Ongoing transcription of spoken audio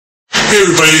Hey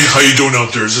everybody, how you doing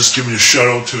out there? Just giving a shout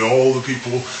out to all the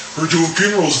people who are doing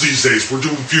funerals these days. We're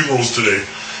doing funerals today.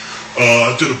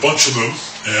 I did a bunch of them,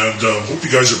 and hope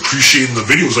you guys are appreciating the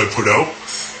videos I put out.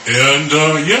 And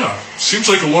yeah,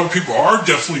 seems like a lot of people are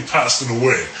definitely passing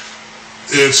away.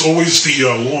 It's always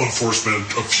the law enforcement.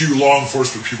 A few law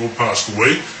enforcement people passed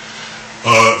away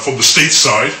from the state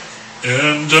side.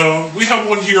 And we have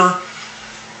one here,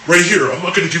 right here. I'm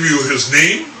not going to give you his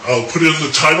name. I'll put it in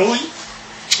the titling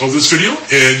of this video,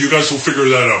 and you guys will figure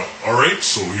that out. Alright,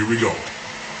 so here we go.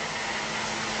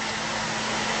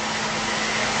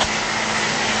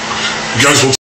 You guys will